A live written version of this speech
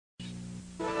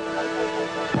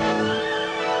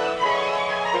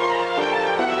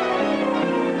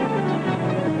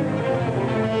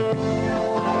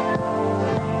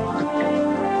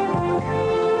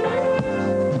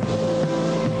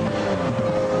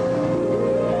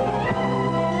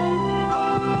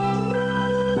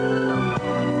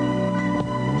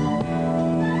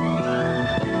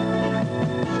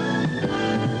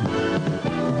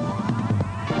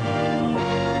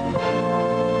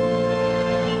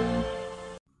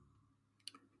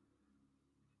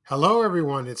Hello,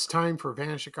 everyone. It's time for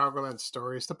Van Chicagoland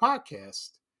Stories, the podcast.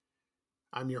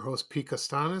 I'm your host, Pete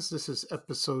Costanas. This is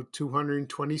episode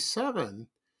 227,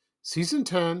 season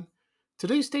 10.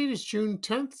 Today's date is June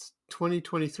 10th,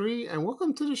 2023, and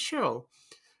welcome to the show.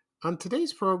 On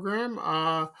today's program,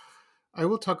 I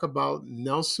will talk about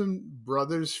Nelson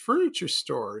Brothers Furniture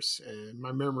Stores and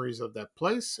my memories of that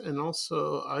place. And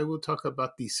also, I will talk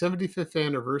about the 75th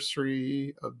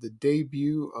anniversary of the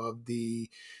debut of the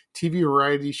TV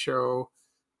variety show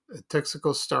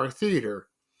Texaco Star Theater.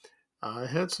 It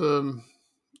has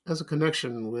a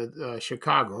connection with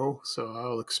Chicago, so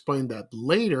I'll explain that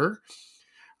later.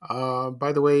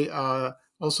 By the way,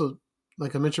 also,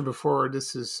 like I mentioned before,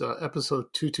 this is episode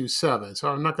 227, so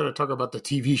I'm not going to talk about the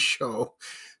TV show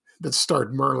that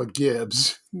starred Marla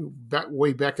Gibbs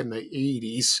way back in the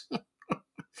 80s. I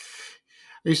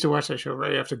used to watch that show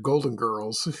right after Golden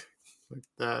Girls, like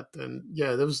that. And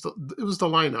yeah, it was the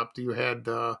lineup. You had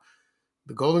the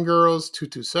Golden Girls,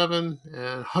 227,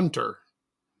 and Hunter.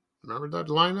 Remember that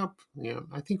lineup? Yeah,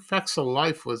 I think Facts of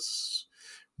Life was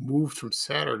moved from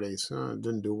Saturdays. It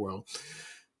didn't do well.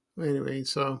 Anyway,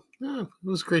 so yeah, it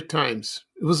was great times.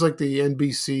 It was like the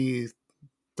NBC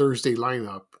Thursday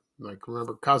lineup. Like,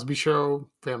 remember Cosby Show,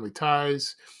 Family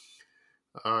Ties,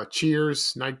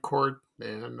 Cheers, Night Court,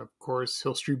 and of course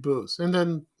Hill Street Blues, and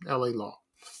then LA Law,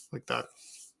 like that.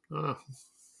 That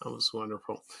was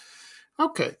wonderful.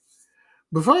 Okay,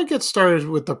 before I get started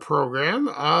with the program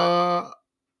will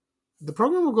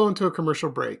go into a commercial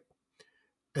break.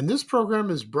 And this program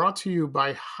is brought to you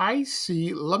by High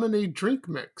C Lemonade Drink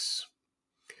Mix.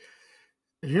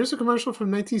 And here's a commercial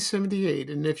from 1978.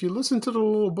 And if you listen to the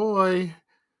little boy,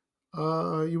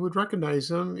 you would recognize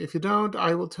him. If you don't,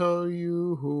 I will tell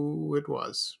you who it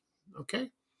was.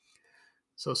 Okay?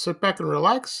 So sit back and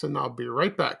relax, and I'll be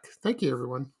right back. Thank you,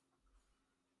 everyone.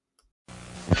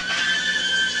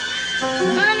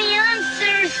 Mommy, I'm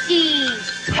thirsty.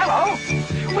 Hello.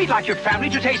 We'd like your family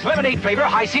to taste lemonade flavor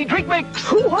High C drink mix.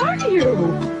 Who are you?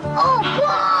 Oh,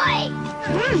 boy.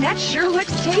 That sure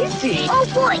looks tasty. Oh,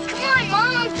 boy. Come on,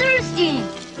 Mom. I'm thirsty.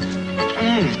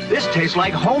 This tastes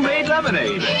like homemade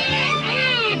lemonade.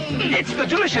 It's the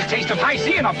delicious taste of High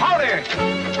C in a powder.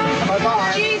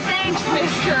 Bye-bye. Gee, thanks,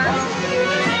 mister.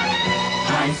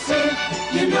 High C,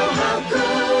 you know how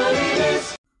good it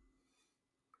is.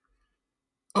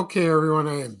 Okay, everyone,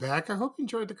 I am back. I hope you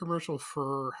enjoyed the commercial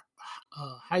for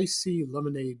High C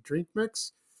Lemonade Drink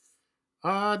Mix.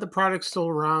 The product's still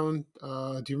around.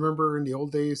 Do you remember in the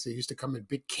old days, they used to come in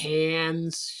big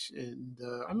cans? And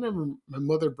I remember my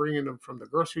mother bringing them from the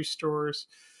grocery stores.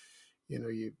 You know,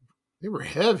 they were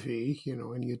heavy,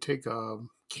 and you take a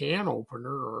can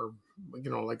opener or,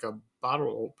 like a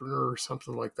bottle opener or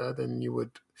something like that, and you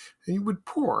would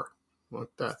pour like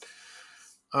that.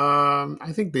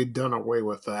 I think they've done away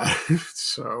with that.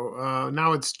 So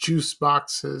now it's juice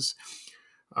boxes,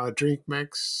 drink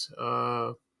mix,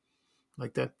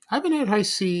 like that. I haven't had High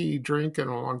C drink in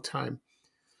a long time.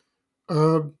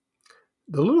 The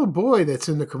little boy that's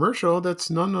in the commercial, that's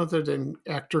none other than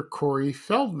actor Corey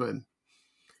Feldman.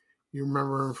 You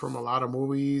remember him from a lot of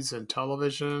movies and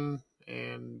television,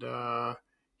 and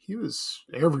he was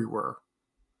everywhere.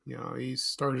 He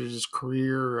started his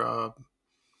career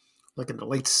like in the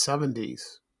late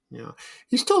 70s.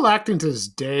 He's still acting to this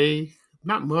day.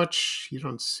 Not much. You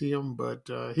don't see him, but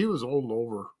he was all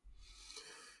over.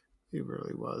 He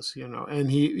really was,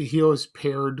 And he always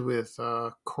paired with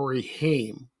Corey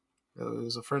Haim, who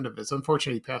was a friend of his.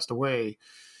 Unfortunately, he passed away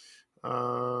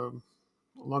a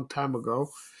long time ago.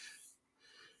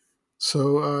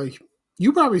 So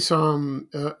you probably saw him.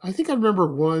 I think I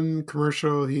remember one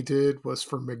commercial he did was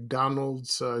for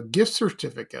McDonald's gift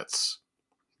certificates.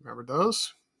 Remember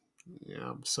those?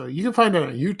 Yeah. So you can find that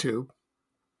on YouTube.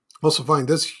 Also find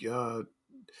this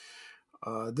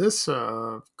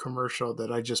commercial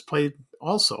that I just played.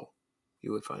 Also,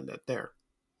 you would find that there.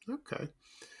 Okay.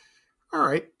 All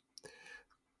right.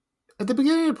 At the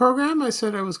beginning of the program, I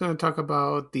said I was going to talk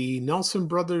about the Nelson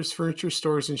Brothers Furniture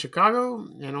Stores in Chicago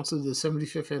and also the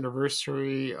 75th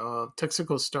anniversary of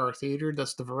Texaco Star Theater.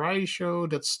 That's the variety show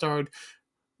that starred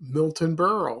Milton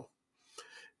Berle.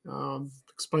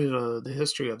 explain the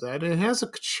history of that. It has a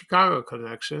Chicago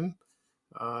connection.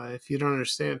 If you don't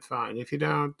understand, fine. If you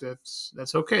don't,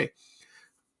 that's okay.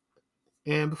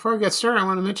 And before I get started, I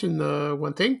want to mention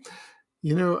one thing.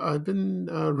 I've been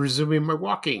resuming my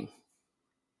walking.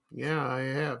 Yeah, I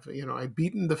have. I've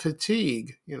beaten the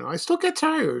fatigue. I still get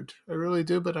tired. I really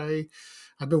do, but I've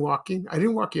been walking. I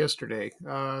didn't walk yesterday.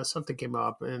 Something came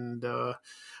up, and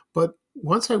but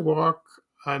once I walk,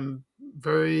 I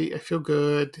feel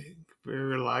good, very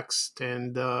relaxed,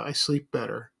 and I sleep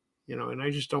better. And I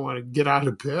just don't want to get out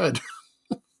of bed.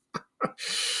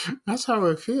 That's how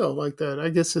I feel like that. I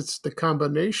guess it's the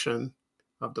combination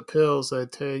of the pills I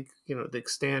take, the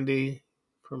Xtandi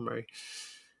for my,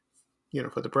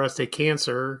 for the prostate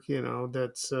cancer,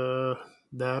 that's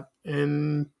that.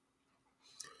 And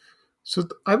so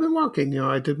I've been walking,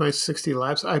 I did my 60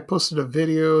 laps. I posted a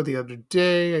video the other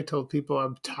day. I told people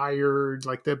I'm tired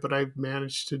like that, but I've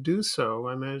managed to do so.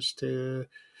 I managed to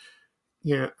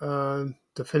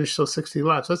finish those 60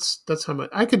 laps. That's how much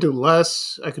I could do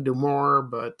less. I could do more,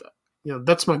 but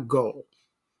that's my goal.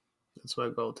 That's my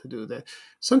goal to do that.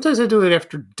 Sometimes I do it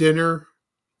after dinner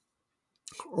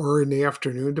or in the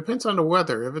afternoon. It depends on the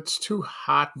weather. If it's too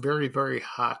hot, very, very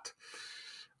hot,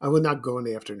 I would not go in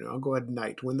the afternoon. I'll go at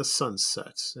night when the sun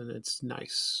sets and it's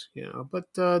nice, But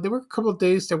there were a couple of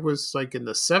days that was like in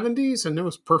the 70s and it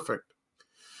was perfect,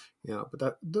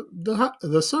 But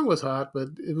the sun was hot, but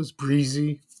it was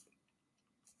breezy,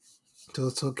 so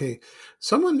it's okay.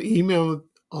 Someone emailed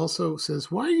also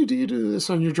says, "Why do you do this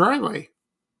on your driveway?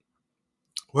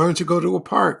 Why don't you go to a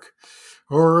park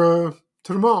or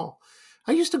to the mall?"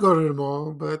 I used to go to the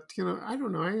mall, but I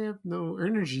don't know. I have no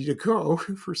energy to go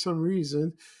for some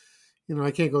reason.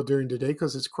 I can't go during the day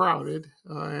because it's crowded.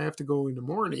 I have to go in the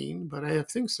morning, but I have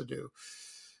things to do.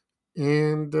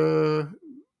 And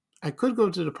I could go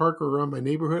to the park or around my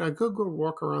neighborhood. I could go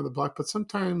walk around the block, but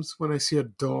sometimes when I see a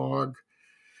dog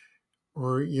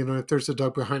or, if there's a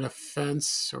dog behind a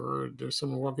fence or there's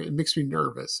someone walking, it makes me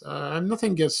nervous. I have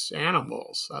nothing against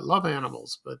animals. I love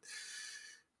animals, but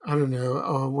I don't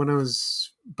know. When I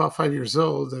was about 5 years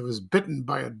old, I was bitten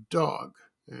by a dog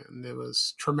and it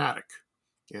was traumatic.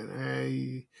 And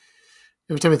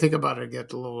every time I think about it, I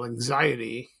get a little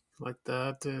anxiety like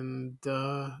that. And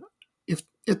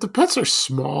if the pets are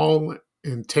small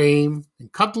and tame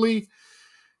and cuddly,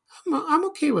 I'm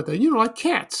okay with that. Like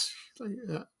cats.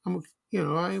 I'm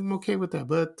okay with that.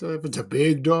 But if it's a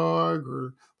big dog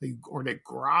or they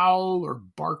growl or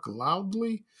bark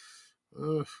loudly,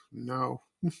 no.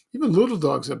 Even little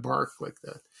dogs that bark like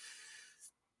that.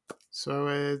 So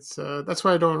it's that's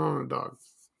why I don't own a dog.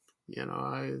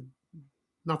 I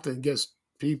nothing against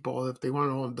people. If they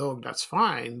want to own a dog, that's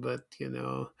fine. But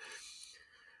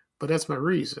but that's my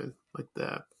reason like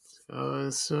that.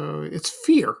 So it's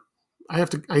fear. I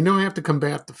know I have to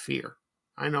combat the fear.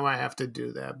 I know I have to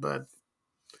do that, but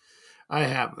I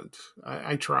haven't.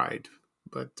 I tried,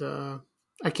 but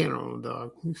I can't own a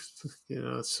dog.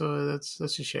 So that's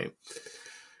a shame.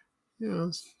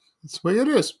 That's the way it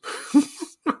is.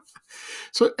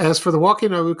 So as for the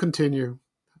walking, I will continue.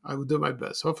 I will do my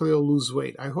best. Hopefully I'll lose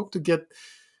weight. I hope to get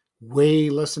way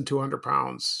less than 200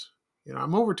 pounds.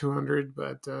 I'm over 200,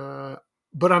 but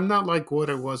I'm not like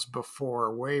what I was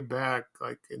before, way back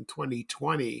like in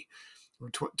 2020 or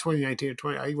 2019 or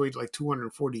 20. I weighed like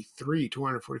 243,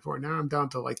 244. Now I'm down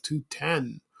to like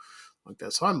 210 like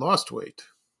that. So I lost weight.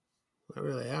 I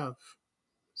really have.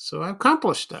 So I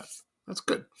accomplished that. That's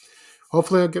good.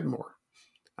 Hopefully I'll get more.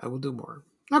 I will do more.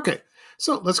 Okay.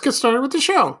 So let's get started with the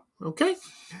show. Okay.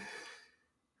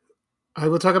 I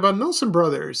will talk about Nelson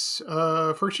Brothers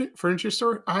furniture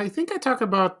store. I think I talked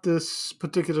about this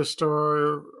particular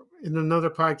store in another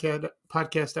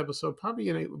podcast episode, probably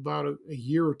about a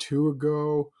year or two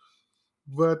ago.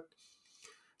 But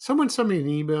someone sent me an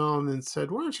email and then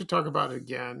said, "Why don't you talk about it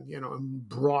again? And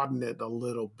broaden it a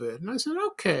little bit." And I said,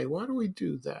 "Okay, why don't we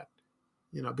do that?"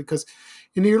 Because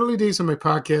in the early days of my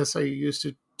podcast, I used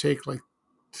to take like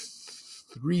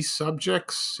 3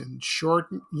 subjects and short,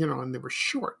 and they were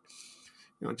short.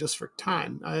 Just for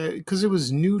time, because it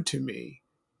was new to me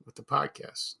with the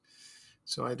podcast.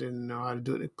 So I didn't know how to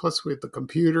do it. Plus, with the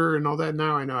computer and all that,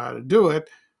 now I know how to do it.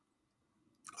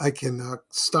 I can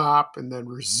stop and then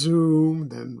resume,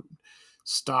 then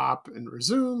stop and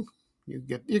resume. You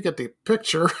get the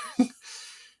picture.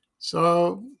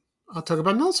 So I'll talk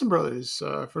about Nelson Brothers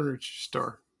furniture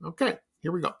store. Okay,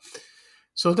 here we go.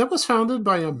 So that was founded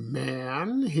by a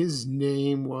man. His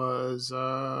name was,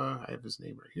 I have his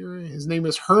name right here. His name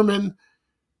is Herman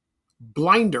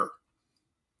Blinder.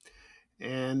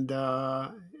 And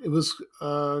it was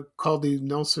called the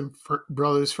Nelson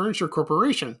Brothers Furniture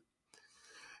Corporation.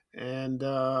 And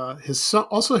his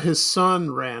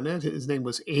son ran it. His name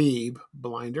was Abe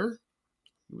Blinder.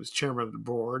 He was chairman of the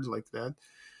board, like that.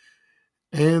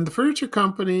 And the furniture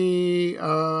company,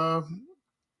 the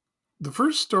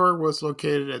first store was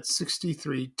located at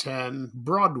 6310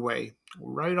 Broadway,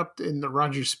 right up in the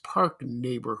Rogers Park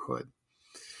neighborhood.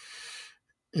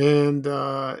 And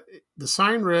the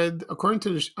sign read, according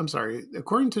to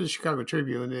the Chicago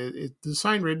Tribune, the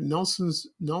sign read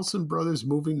Nelson Brothers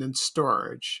Moving and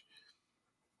Storage.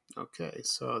 Okay,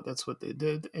 so that's what they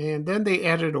did. And then they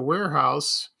added a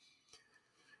warehouse.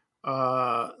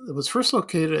 It was first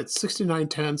located at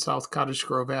 6910 South Cottage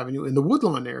Grove Avenue in the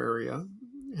Woodlawn area.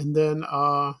 And then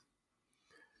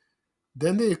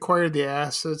they acquired the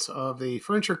assets of a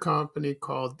furniture company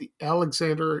called the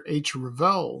Alexander H.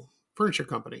 Revell Furniture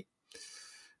Company.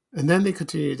 And then they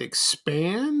continued to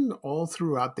expand all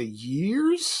throughout the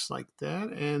years like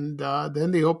that. And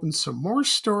then they opened some more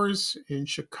stores in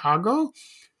Chicago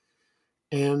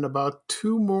and about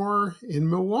 2 more in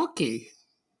Milwaukee,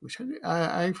 which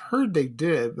I've heard they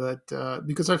did, but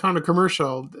because I found a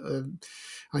commercial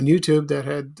on YouTube that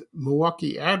had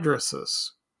Milwaukee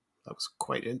addresses. That was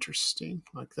quite interesting,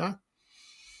 like that.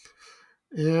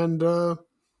 And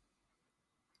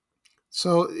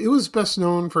so it was best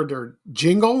known for their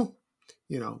jingle,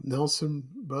 Nelson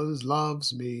Brothers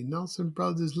loves me, Nelson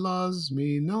Brothers loves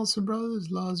me, Nelson Brothers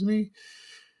loves me,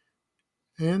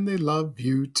 and they love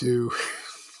you too.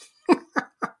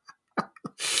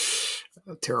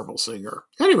 A terrible singer.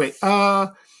 Anyway,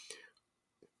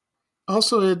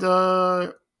 also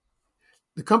the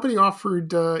company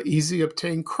offered easy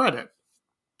obtain credit.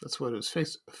 That's what it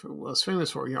was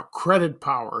famous for. Credit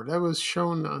power. That was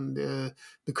shown on the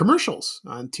commercials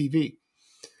on TV.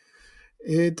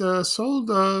 It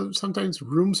sold sometimes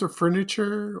rooms or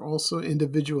furniture, also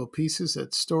individual pieces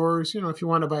at stores. If you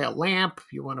want to buy a lamp,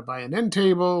 if you want to buy an end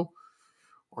table,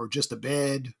 or just a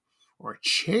bed, or a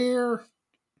chair,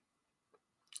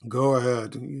 go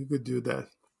ahead. You could do that.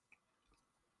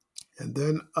 And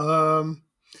then,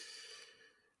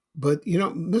 but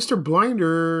Mr.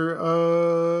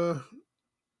 Blinder,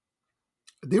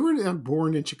 they were not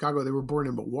born in Chicago. They were born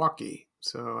in Milwaukee.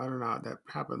 So I don't know how that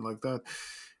happened like that.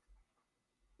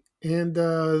 And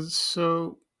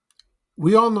so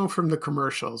we all know from the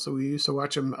commercials. So we used to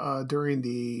watch them during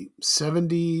the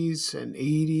 70s and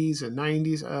 80s and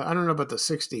 90s. I don't know about the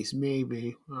 60s,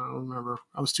 maybe. I don't remember.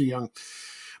 I was too young.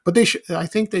 But I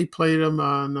think they played them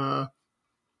on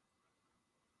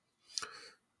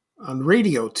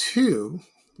radio too,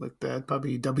 like that,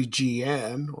 probably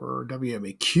WGN or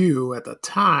WMAQ at the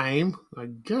time, I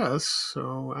guess.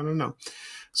 So I don't know.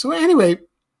 So anyway,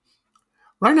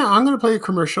 right now I'm going to play a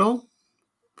commercial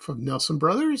from Nelson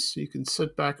Brothers. You can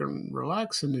sit back and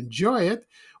relax and enjoy it.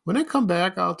 When I come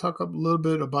back, I'll talk a little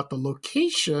bit about the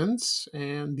locations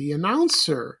and the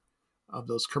announcer of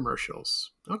those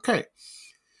commercials. Okay.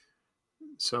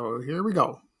 So here we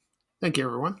go. Thank you,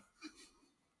 everyone.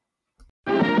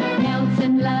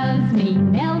 Nelson loves me,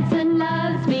 Nelson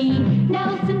loves me,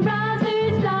 Nelson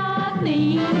Brothers love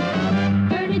me.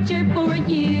 Furniture for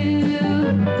you,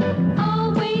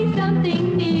 always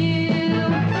something new.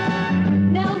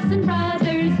 Nelson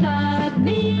Brothers love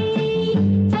me,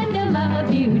 and they'll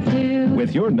love you too.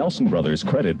 With your Nelson Brothers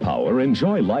credit power,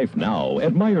 enjoy life now.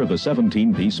 Admire the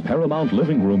 17-piece Paramount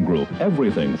Living Room Group.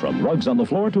 Everything from rugs on the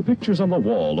floor to pictures on the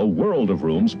wall. A world of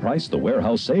rooms priced the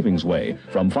warehouse savings way.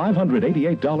 From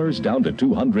 $588 down to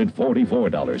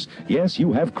 $244. Yes,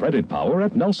 you have credit power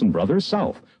at Nelson Brothers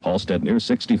South. Halstead near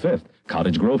 65th.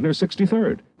 Cottage Grove near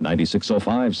 63rd.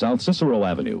 9605 South Cicero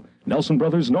Avenue. Nelson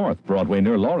Brothers North, Broadway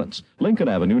near Lawrence. Lincoln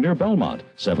Avenue near Belmont.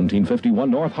 1751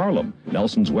 North Harlem.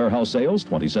 Nelson's Warehouse Sales,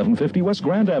 2750 West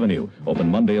Grand Avenue. Open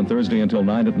Monday and Thursday until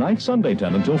 9 at night, Sunday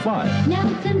 10 until 5.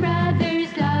 Nelson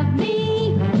Brothers love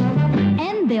me,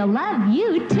 and they'll love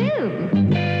you too.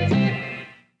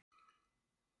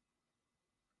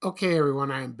 Okay, everyone,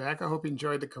 I am back. I hope you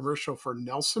enjoyed the commercial for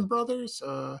Nelson Brothers.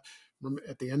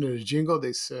 At the end of the jingle,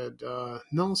 they said,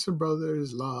 Nelson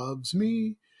Brothers loves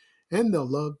me, and they'll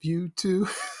love you too.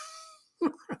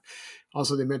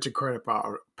 Also, they mentioned credit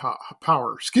power.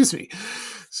 Excuse me.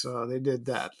 So they did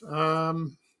that.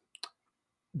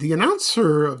 The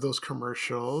announcer of those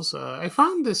commercials, I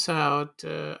found this out.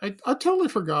 I totally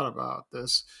forgot about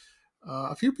this.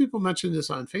 A few people mentioned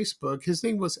this on Facebook. His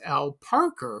name was Al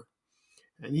Parker,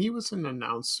 and he was an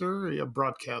announcer, a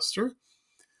broadcaster.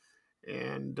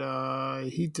 And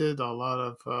he did a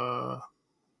lot of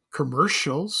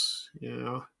commercials,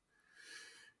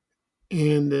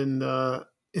 And in the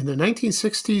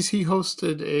 1960s, he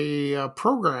hosted a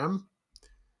program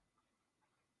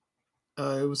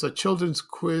It was a children's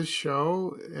quiz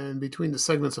show, and between the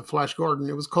segments of Flash Gordon,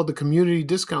 it was called the Community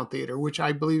Discount Theater, which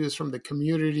I believe is from the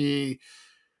community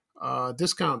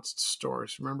discount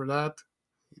stores. Remember that?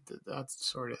 He did that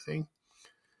sort of thing.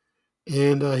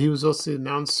 And he was also the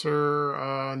announcer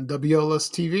on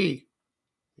WLS TV.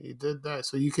 He did that.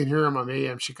 So you can hear him on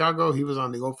AM Chicago. He was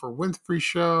on the Oprah Winfrey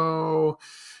Show.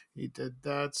 He did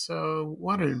that. So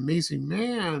what an amazing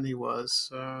man he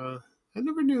was. I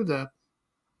never knew that.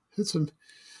 It's and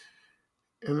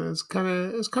it's kind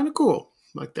of cool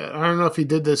like that. I don't know if he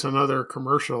did this on other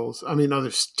commercials. I mean, other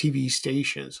TV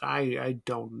stations. I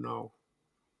don't know.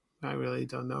 I really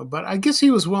don't know. But I guess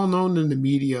he was well known in the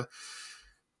media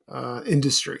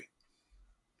industry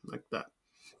like that.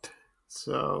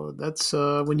 So that's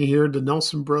when you hear the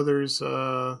Nelson brothers.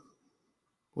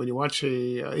 When you watch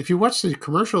if you watch the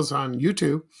commercials on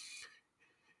YouTube,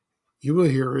 you will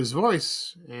hear his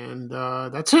voice, and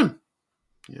that's him.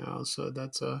 So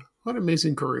that's what an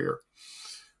amazing career.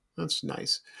 That's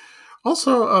nice.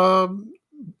 Also,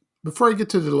 before I get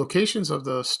to the locations of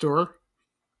the stores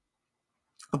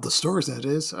that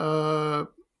is,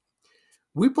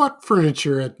 we bought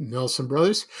furniture at Nelson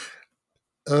Brothers.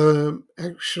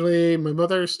 Actually, my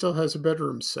mother still has a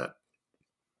bedroom set.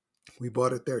 We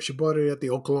bought it there. She bought it at the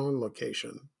Oak Lawn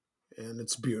location, and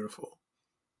it's beautiful.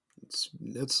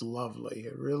 It's lovely.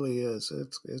 It really is.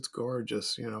 It's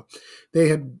gorgeous. They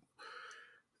had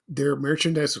their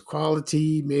merchandise of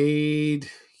quality made.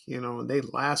 And they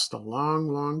last a long,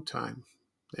 long time.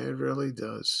 It really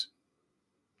does.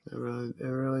 It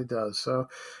really does. So,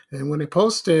 and when I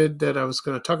posted that I was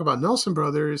going to talk about Nelson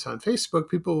Brothers on Facebook,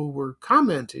 people were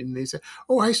commenting. They said,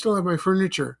 "Oh, I still have my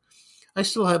furniture. I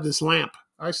still have this lamp.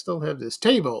 I still have this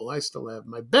table. I still have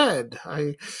my bed.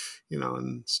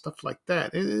 And stuff like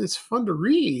that." It's fun to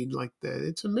read like that.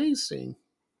 It's amazing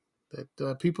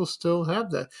that people still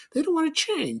have that. They don't want to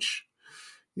change.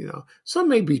 Some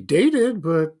may be dated,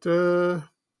 but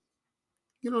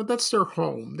that's their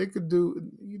home. They could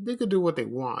do what they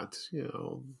want.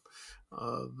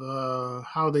 Of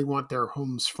how they want their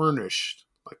homes furnished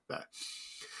like that.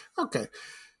 Okay.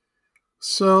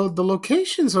 So the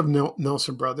locations of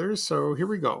Nelson Brothers. So here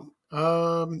we go.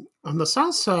 On the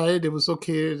south side, it was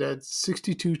located at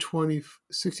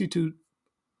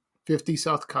 6250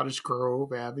 South Cottage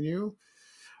Grove Avenue.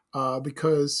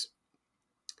 Because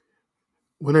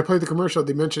when I played the commercial,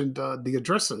 they mentioned the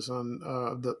addresses on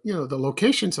the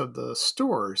locations of the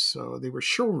stores. So they were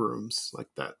showrooms like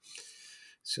that.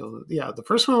 So yeah, the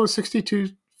first one was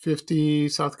 6250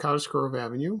 South Cottage Grove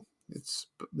Avenue. It's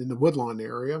in the Woodlawn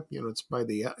area. It's by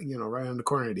the right on the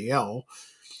corner of the L.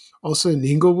 Also in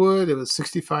Inglewood, it was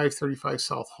 6535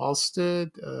 South Halsted.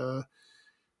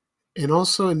 And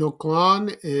also in Oak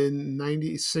Lawn in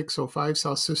 9605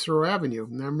 South Cicero Avenue.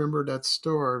 And I remember that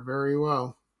store very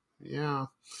well. Yeah.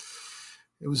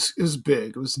 It was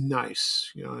big. It was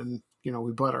nice, and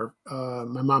we bought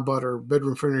my mom bought her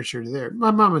bedroom furniture there.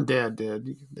 My mom and dad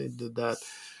did. They did that.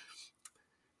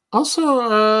 Also,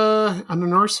 on the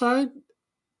north side,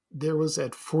 there was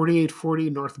at 4840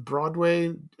 North Broadway.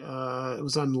 It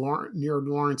was on near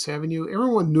Lawrence Avenue.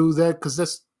 Everyone knew that because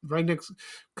that's right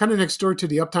kind of next door to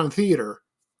the Uptown Theater.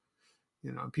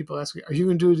 People ask me, "Are you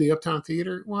going to do the Uptown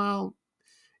Theater?" Well,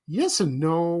 yes and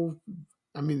no.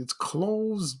 I mean, it's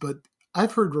closed, but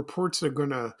I've heard reports they're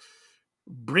going to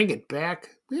bring it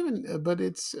back. We haven't, but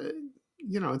it's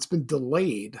it's been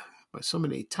delayed by so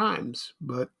many times.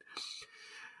 But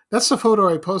that's the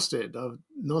photo I posted of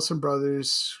Nelson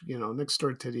Brothers, next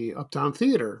door to the Uptown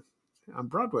Theater on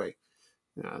Broadway.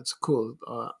 Yeah, it's a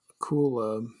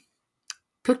cool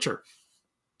picture.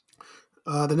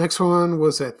 The next one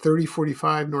was at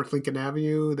 3045 North Lincoln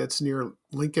Avenue. That's near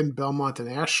Lincoln, Belmont,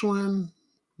 and Ashland.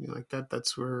 Like that.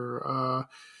 That's where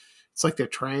it's like the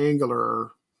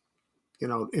triangular,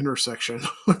 intersection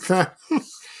like that.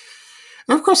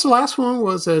 And of course, the last one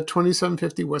was at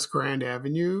 2750 West Grand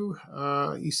Avenue,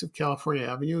 east of California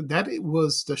Avenue. That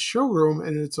was the showroom,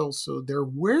 and it's also their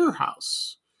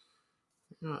warehouse.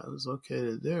 Yeah, it was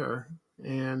located there,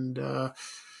 and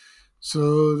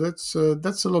so that's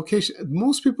the location.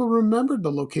 Most people remembered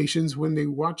the locations when they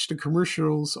watched the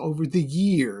commercials over the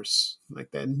years, like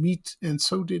that. And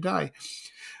so did I.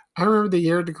 I remember they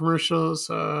aired the commercials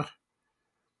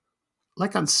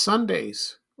like on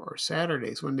Sundays or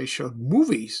Saturdays when they showed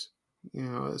movies,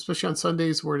 especially on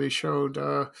Sundays where they showed,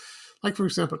 like, for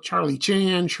example, Charlie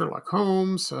Chan, Sherlock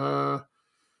Holmes, or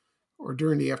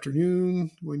during the afternoon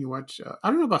when you watch, I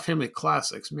don't know about family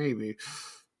classics, maybe,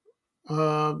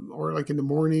 or like in the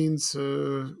mornings,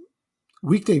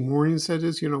 weekday mornings, that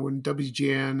is, when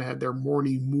WGN had their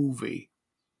morning movie.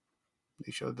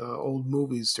 They showed the old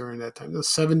movies during that time, the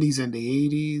 70s and the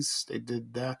 80s. They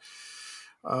did that.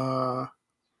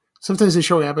 Sometimes they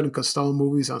show Abbott and Costello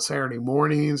movies on Saturday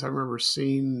mornings. I remember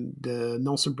seeing the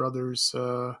Nelson Brothers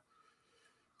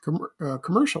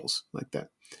commercials like that.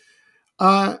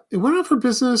 It went out for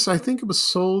business. I think it was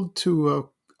sold to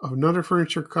another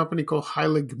furniture company called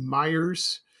Heilig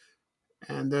Myers.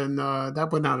 And then that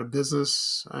went out of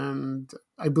business. And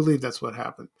I believe that's what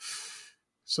happened.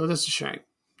 So that's a shame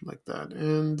like that.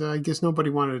 And I guess nobody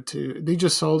wanted to, they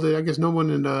just sold it. I guess no one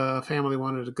in the family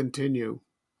wanted to continue.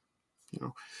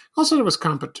 Also there was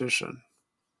competition.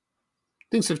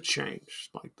 Things have changed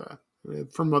like that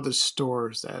from other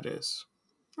stores, that is.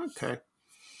 Okay.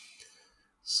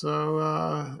 So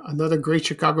another great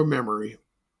Chicago memory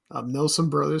of Nelson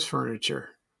Brothers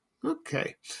Furniture.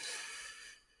 Okay.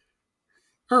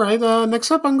 All right.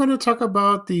 Next up, I'm going to talk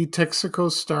about the Texaco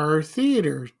Star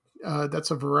Theater.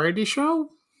 That's a variety show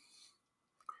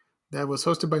that was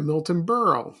hosted by Milton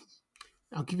Berle.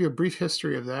 I'll give you a brief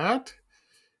history of that.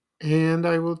 And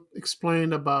I will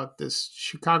explain about this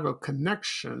Chicago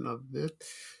connection of it.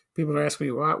 People are asking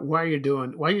me, why are you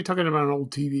talking about an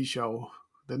old TV show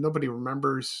that nobody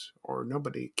remembers or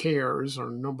nobody cares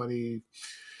or nobody,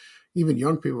 even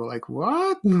young people are like,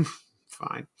 what?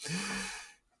 Fine.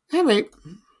 Anyway,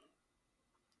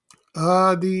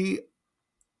 the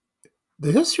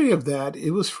history of that,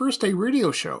 it was first a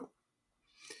radio show.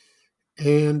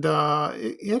 And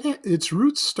its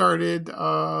roots started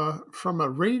from a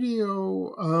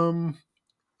radio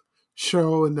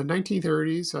show in the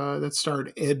 1930s that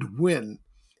starred Ed Wynn.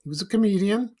 He was a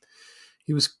comedian.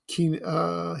 He was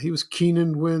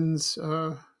Keenan Wynn's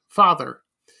father.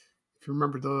 If you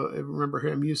remember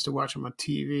him, you used to watch him on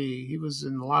TV. He was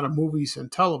in a lot of movies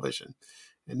and television.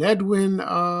 And Ed Wynn,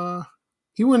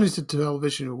 he went into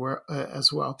television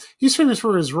as well. He's famous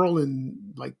for his role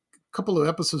in like a couple of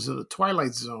episodes of The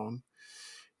Twilight Zone.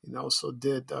 And also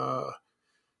did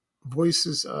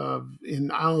voices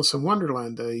in Alice in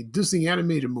Wonderland, a Disney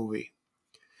animated movie.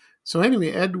 So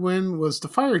anyway, Ed Wynn was the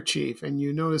fire chief, and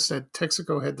you notice that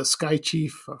Texaco had the Sky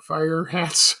Chief fire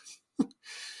hats.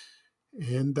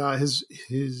 And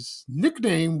his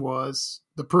nickname was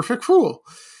the Perfect Fool.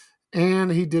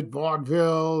 And he did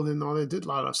vaudeville and all that, did a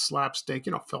lot of slapstick,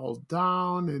 fell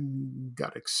down and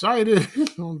got excited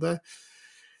and all that.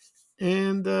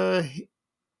 And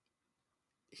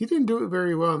he didn't do it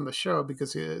very well in the show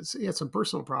because he had some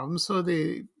personal problems. So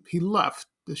he left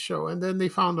the show, and then they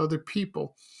found other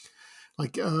people.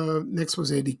 Like next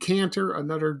was Eddie Cantor,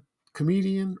 another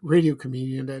comedian, radio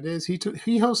comedian that is. He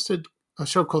hosted a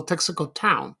show called Texaco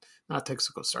Town, not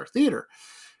Texaco Star Theater,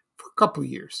 for a couple of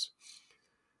years.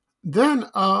 Then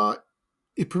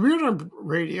it premiered on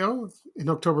radio in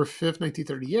October 5th,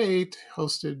 1938,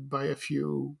 hosted by a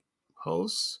few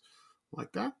hosts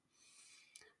like that.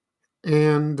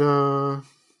 And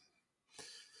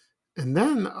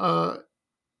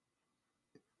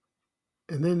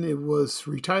then it was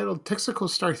retitled Texaco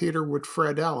Star Theater with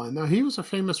Fred Allen. Now, he was a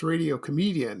famous radio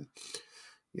comedian,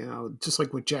 just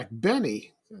like with Jack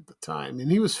Benny at the time.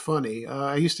 And he was funny.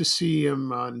 I used to see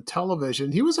him on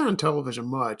television. He was on television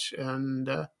much. And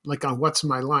like on What's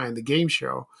My Line, the game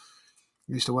show.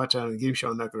 I used to watch that on the game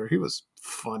show network. He was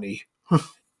funny. And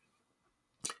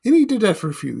he did that for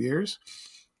a few years.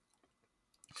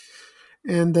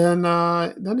 And then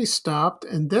he stopped.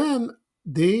 And then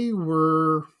they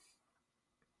were...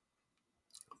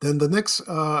 Then the next,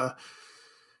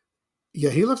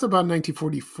 he left about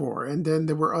 1944, and then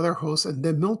there were other hosts, and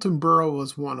then Milton Berle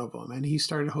was one of them, and he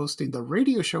started hosting the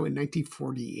radio show in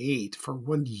 1948 for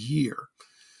 1 year.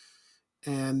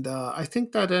 And I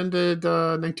think that ended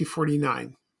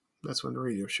 1949. That's when the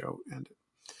radio show ended.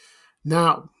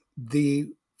 Now, the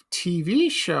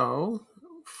TV show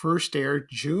first aired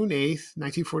June 8th,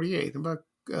 1948. About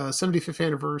 75th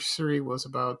anniversary was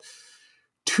about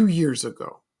 2 years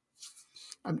ago.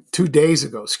 2 days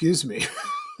ago, excuse me.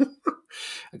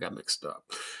 I got mixed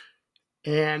up.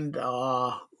 And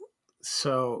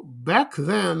so back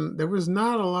then, there was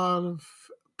not a lot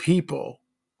of people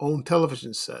owned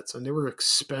television sets, and they were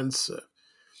expensive.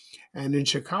 And in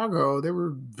Chicago, there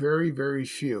were very, very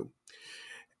few.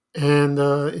 And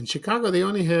in Chicago, they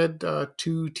only had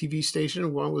 2 TV stations.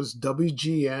 One was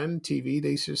WGN TV.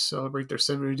 They used to celebrate their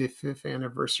 75th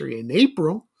anniversary in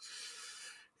April.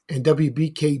 And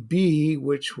WBKB,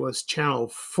 which was Channel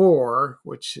 4,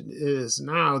 which is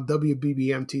now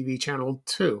WBBM TV Channel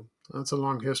 2. That's a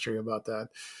long history about that.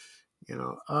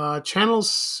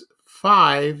 Channels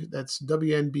 5, that's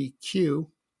WNBQ.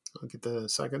 I'll get that in a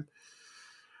second.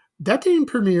 That didn't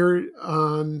premiere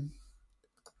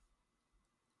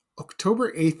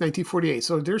October 8th, 1948.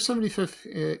 So their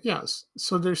 75th, yes.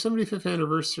 So their 75th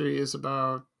anniversary is in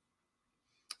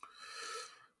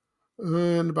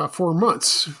about 4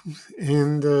 months,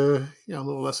 and yeah, a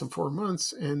little less than 4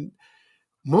 months. And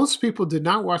most people did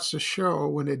not watch the show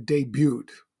when it debuted.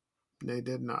 They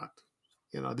did not.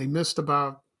 They missed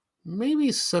about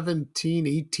maybe 17,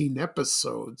 18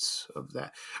 episodes of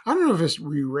that. I don't know if it's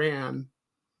reran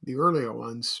the earlier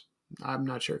ones. I'm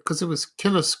not sure because it was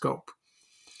Kinescope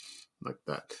like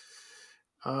that.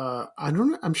 I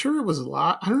don't. I'm sure it was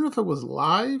live. I don't know if it was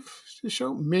live the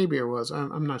show. Maybe it was.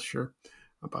 I'm not sure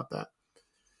about that.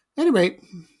 Anyway,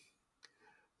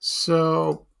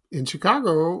 so in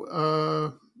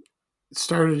Chicago, it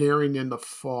started airing in the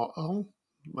fall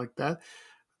like that.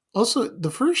 Also, the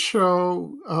first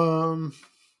show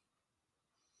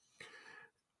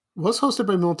was hosted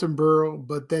by Milton Berle,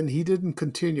 but then he didn't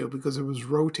continue because it was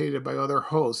rotated by other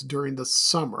hosts during the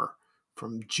summer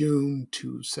from June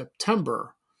to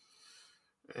September.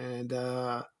 And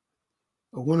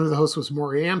one of the hosts was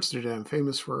Maury Amsterdam,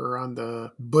 famous for on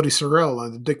the Buddy Sorrell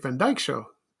on the Dick Van Dyke Show.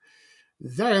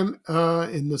 Then,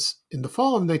 in the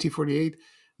fall of 1948,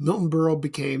 Milton Berle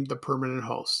became the permanent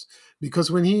host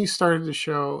because when he started the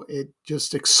show, it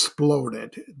just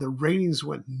exploded. The ratings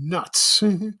went nuts.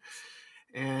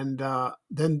 And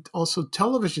then also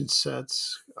television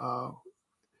sets, I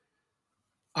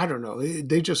don't know,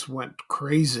 they just went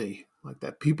crazy like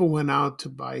that. People went out to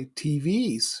buy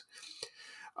TVs.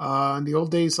 In the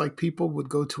old days, like people would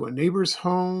go to a neighbor's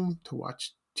home to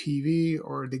watch TV,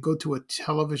 or they go to a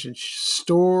television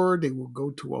store. They will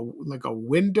go to a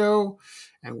window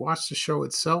and watch the show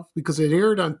itself because it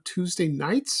aired on Tuesday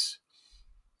nights.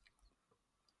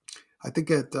 I think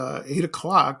at 8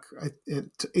 o'clock, at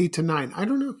 8 to 9. I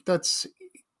don't know if that's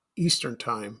Eastern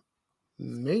time.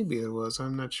 Maybe it was.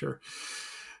 I'm not sure.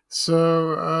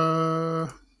 So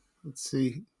let's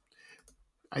see.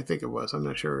 I think it was. I'm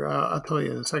not sure. I'll tell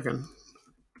you in a second.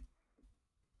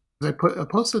 I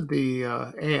posted the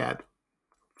ad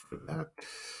for that.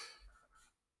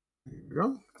 There you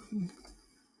go.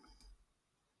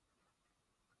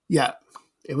 Yeah,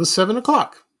 it was 7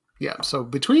 o'clock. Yeah, so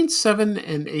between 7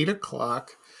 and 8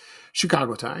 o'clock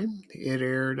Chicago time, it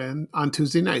aired on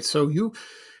Tuesday night. So you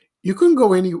couldn't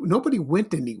go nobody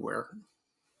went anywhere.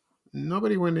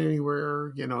 Nobody went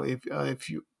anywhere, if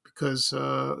you, because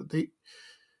they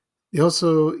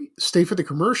also stay for the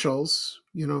commercials.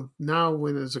 Now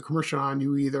when there's a commercial on,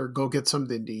 you either go get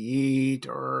something to eat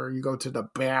or you go to the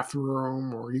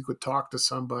bathroom or you could talk to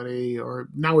somebody, or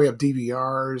now we have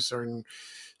DVRs or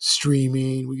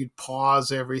streaming. We could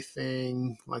pause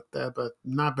everything like that, but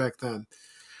not back then.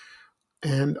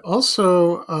 And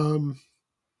also, a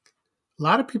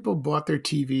lot of people bought their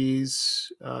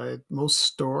TVs at most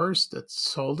stores that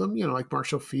sold them, like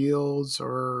Marshall Fields,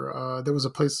 or there was a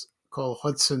place called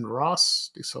Hudson Ross.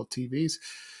 They sold TVs.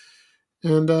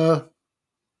 And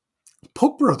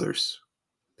Polk Brothers,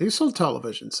 they sold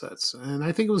television sets. And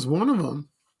I think it was one of them,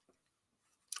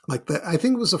 like that. I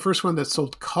think it was the first one that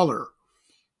sold color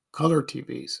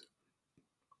TVs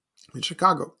in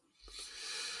Chicago.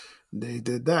 They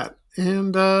did that.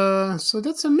 And so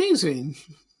that's amazing.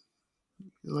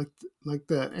 Like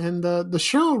that. And the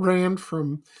show ran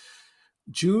from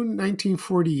June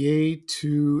 1948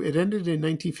 to it ended in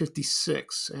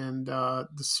 1956. And the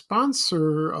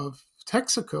sponsor of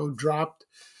Texaco dropped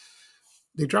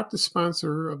the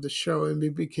sponsor of the show, and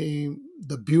it became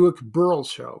the Buick Burl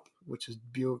Show, which is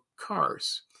Buick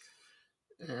cars.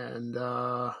 And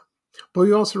but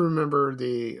you also remember at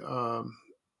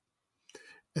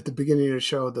the beginning of the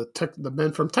show the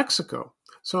men from Texaco.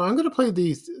 So I'm going to play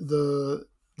the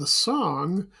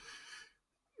song.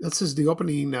 This is the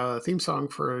opening theme song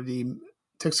for the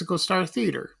Texaco Star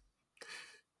Theater.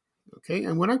 Okay,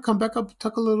 and when I come back, I'll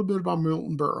talk a little bit about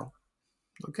Milton Berle.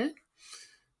 Okay,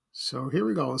 so here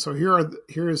we go. So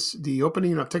here is the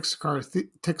opening of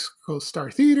Texaco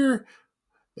Star Theater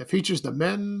that features the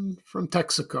men from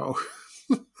Texaco.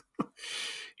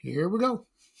 Here we go.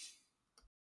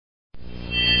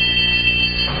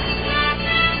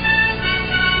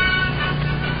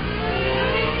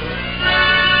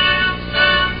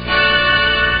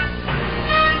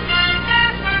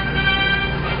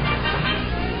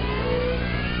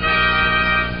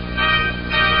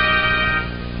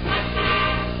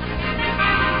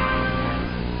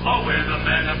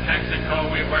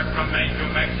 From Maine to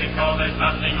Mexico, there's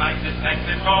nothing like this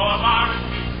Texaco of ours.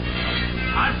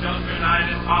 Our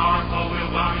self-united, powerful,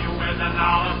 we'll wow you with an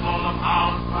hour full of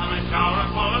hours from a shower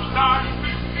full of stars.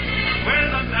 We're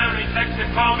the merry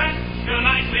Texaco men,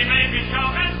 tonight we may be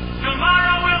showmen,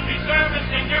 tomorrow we'll be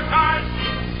servicing your cars.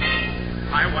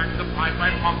 I wax the pipe,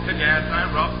 I pump the gas, I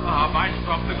rub the hub, I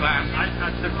scrub the glass, I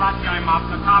touch the clutch, I mop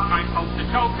the top, I poke the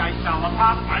choke, I sell the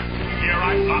pop, I here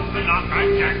I pop the knock, I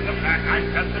jack the back, I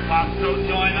cut the pop, so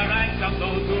join the ranks of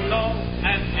those who know,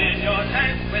 and in your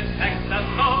tank with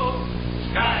Texaco.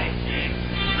 Sky King,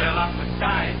 fill up the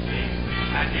Sky King,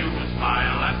 and you will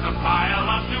smile at the pile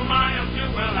of 2 miles you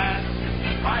will add.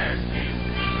 Fire King,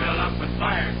 fill up with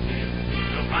Fire King,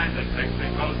 you'll find that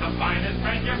Texaco's the finest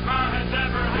friend your car has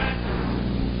ever had.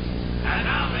 And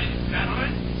now, ladies and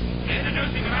gentlemen,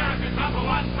 introducing America's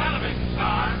 #1 television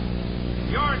star,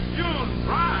 your June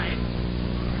bride,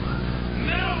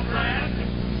 Mildred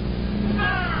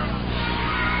Burrows.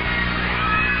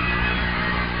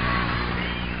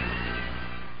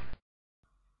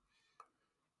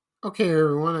 Okay,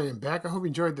 everyone, I am back. I hope you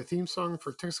enjoyed the theme song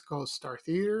for Texaco Star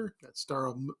Theater, that star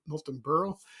of Milton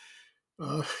Berle.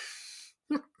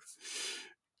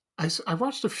 I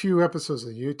watched a few episodes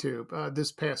on YouTube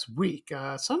this past week.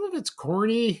 Some of it's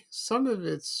corny, some of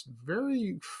it's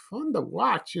very fun to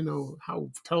watch. You know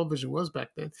how television was back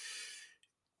then.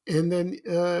 And then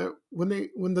when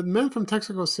the men from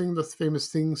Texaco sing the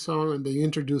famous theme song and they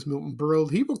introduce Milton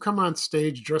Berle, he will come on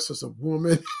stage dressed as a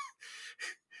woman.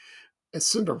 A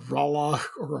Cinderella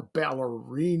or a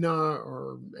ballerina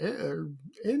or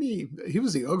any. He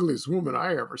was the ugliest woman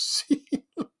I ever seen.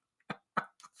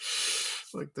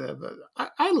 Like that, but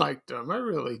I liked him. I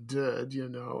really did, you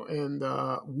know. And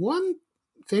one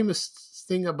famous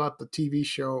thing about the TV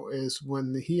show is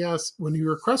when he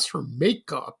requests for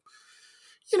makeup.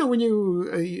 You know, when you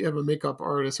have a makeup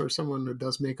artist or someone who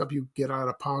does makeup, you get out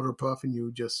a powder puff and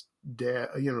you just,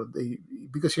 because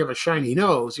you have a shiny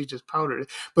nose, you just powdered it.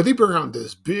 But they bring out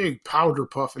this big powder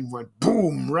puff and went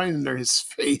boom right into his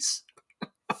face.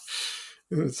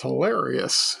 It's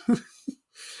hilarious.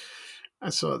 I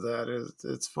saw that.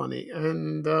 It's funny.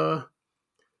 And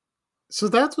so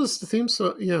that was the theme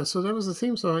song. Yeah, so that was the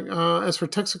theme song. As for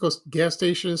Texaco's gas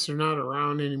stations, they're not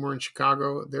around anymore in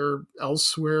Chicago. They're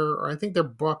elsewhere, or I think they're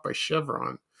bought by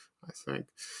Chevron, I think.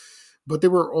 But they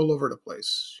were all over the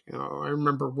place. You know, I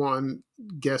remember one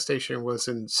gas station was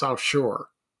in South Shore,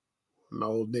 my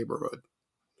old neighborhood.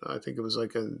 I think it was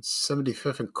like in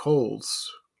 75th and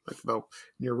Coles, like about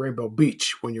near Rainbow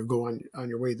Beach when you go on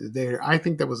your way to there. I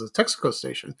think that was a Texaco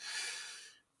station.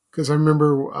 Because I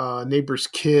remember neighbor's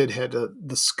kid had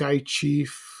the Sky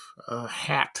Chief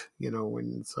hat, you know,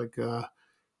 when it's like a,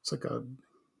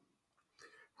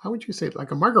 how would you say it?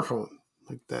 Like a microphone,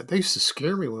 like that. They used to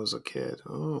scare me when I was a kid.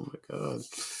 Oh my God,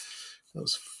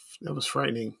 that was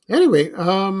frightening. Anyway,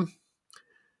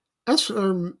 as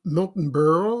for Milton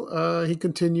Berle, he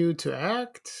continued to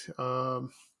act.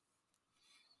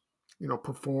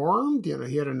 Performed. You know,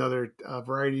 he had another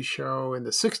variety show in the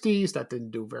 60s that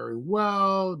didn't do very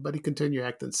well, but he continued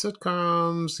acting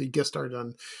sitcoms. He guest starred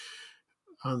on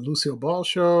Lucille Ball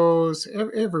shows,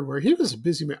 everywhere. He was a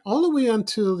busy man all the way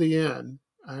until the end.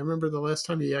 I remember the last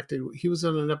time he acted, he was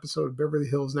on an episode of Beverly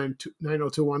Hills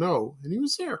 90210, and he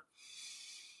was there.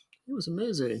 He was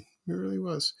amazing. He really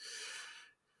was.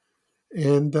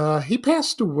 And he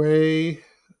passed away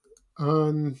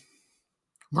on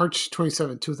March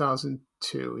 27,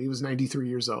 2002. He was 93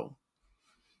 years old.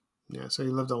 Yeah, so he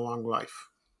lived a long life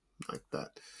like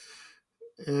that.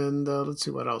 And let's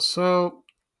see what else. So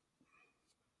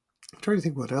I'm trying to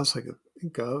think what else I could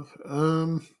think of.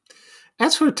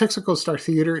 As for Texaco Star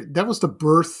Theater, that was the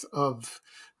birth of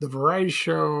the variety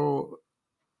show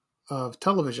of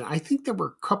television. I think there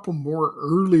were a couple more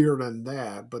earlier than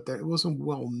that, but that wasn't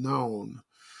well known.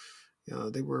 You know,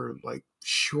 they were like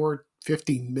short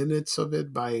 15 minutes of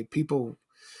it by people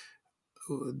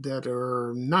that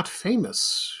are not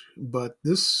famous, but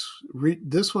this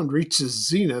one reaches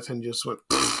zenith and just went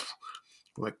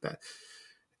like that.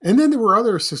 And then there were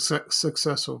other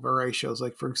successful variety shows,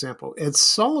 like, for example, Ed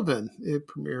Sullivan. It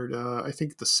premiered, I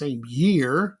think, the same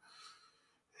year.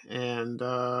 And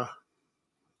let's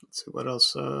see what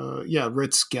else.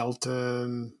 Red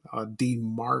Skelton, Dean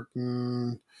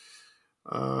Martin.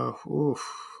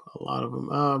 A lot of them.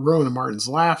 Rowan and Martin's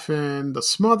Laughing, the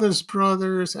Smothers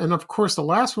Brothers, and of course the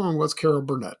last one was Carol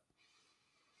Burnett.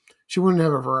 She wouldn't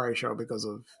have a variety show because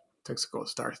of Texaco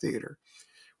Star Theater,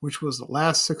 which was the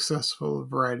last successful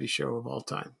variety show of all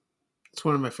time. It's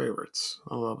one of my favorites.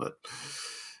 I love it.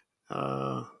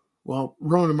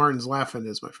 Rowan and Martin's Laughing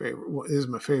is my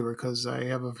favorite because I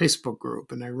have a Facebook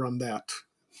group and I run that.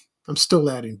 I'm still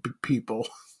adding people.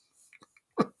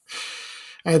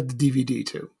 I have the DVD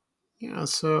too. Yeah,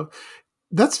 so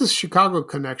that's the Chicago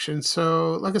connection.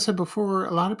 So, like I said before,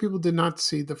 a lot of people did not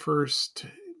see the first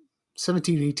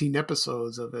 17, 18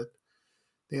 episodes of it.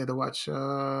 They had to watch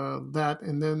that,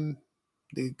 and then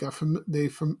they got familiar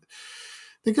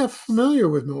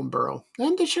with Milton Berle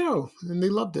and the show, and they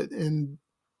loved it. And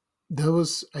that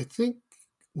was, I think,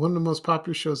 one of the most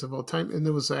popular shows of all time. And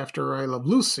it was after I Love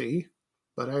Lucy,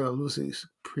 but I Love Lucy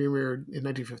premiered in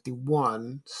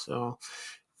 1951, so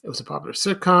it was a popular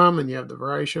sitcom. And you have the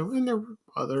variety show, and there were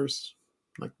others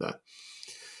like that.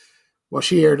 Well,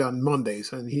 she aired on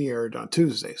Mondays, and he aired on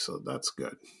Tuesdays, so that's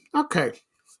good. Okay.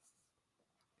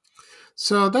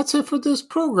 So that's it for this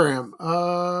program.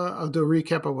 I'll do a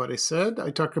recap of what I said. I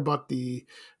talked about the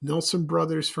Nelson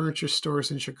Brothers Furniture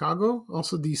Stores in Chicago,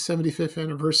 also the 75th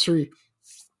anniversary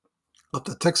of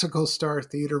the Texaco Star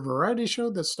Theater variety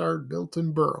show that starred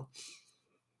Milton Berle.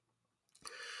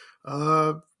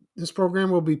 This program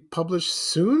will be published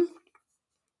soon,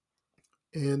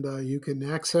 and you can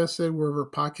access it wherever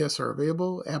podcasts are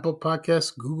available: Apple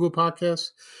Podcasts, Google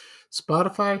Podcasts,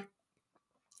 Spotify,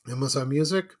 Amazon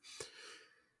Music.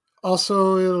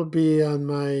 Also, it'll be on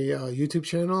my YouTube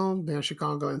channel,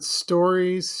 Chicagoland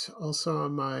Stories. Also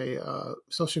on my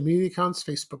social media accounts,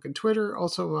 Facebook and Twitter.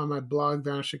 Also on my blog,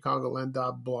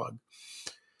 vanchicagoland.blog.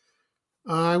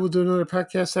 I will do another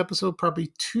podcast episode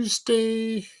probably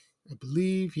Tuesday, I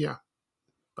believe. Yeah,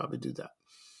 probably do that.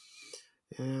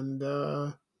 And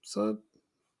so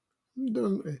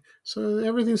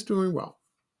everything's doing well.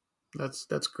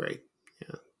 That's great.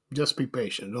 Yeah, just be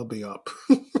patient; it'll be up.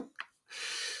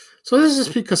 So this is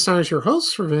Pete Costanes, your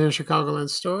host for Van Chicagoland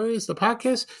Stories, the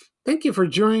podcast. Thank you for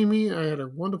joining me. I had a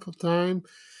wonderful time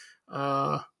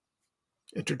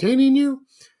entertaining you.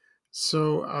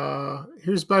 So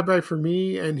here's bye-bye for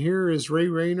me, and here is Ray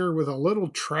Rayner with a little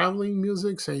traveling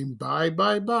music saying bye,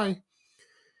 bye, bye.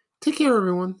 Take care,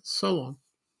 everyone. So long.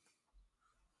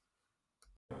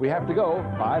 We have to go.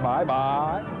 Bye, bye,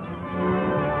 bye.